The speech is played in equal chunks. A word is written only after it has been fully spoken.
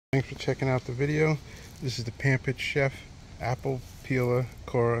Thanks for checking out the video. This is the Pampered Chef Apple Peeler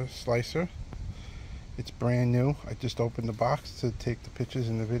Core Slicer. It's brand new. I just opened the box to take the pictures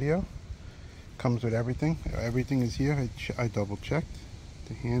in the video. Comes with everything. Everything is here. I double checked.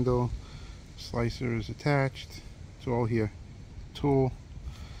 The handle, slicer is attached. It's all here. Tool,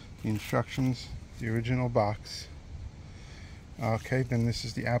 the instructions, the original box. Okay, then this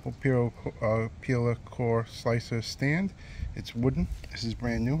is the Apple Peeler Core Slicer stand. It's wooden. This is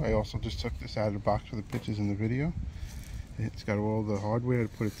brand new. I also just took this out of the box for the pictures in the video. It's got all the hardware to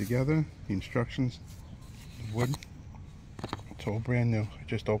put it together. The instructions, wood. It's all brand new. I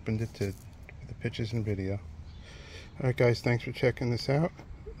just opened it for the pictures and video. Alright guys, thanks for checking this out.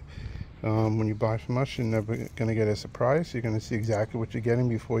 When you buy from us, you're never going to get a surprise. You're going to see exactly what you're getting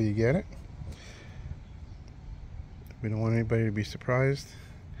before you get it. We don't want anybody to be surprised.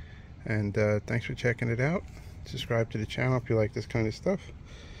 And thanks for checking it out. Subscribe to the channel if you like this kind of stuff.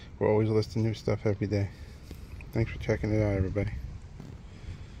 We're always listing new stuff every day. Thanks for checking it out, everybody.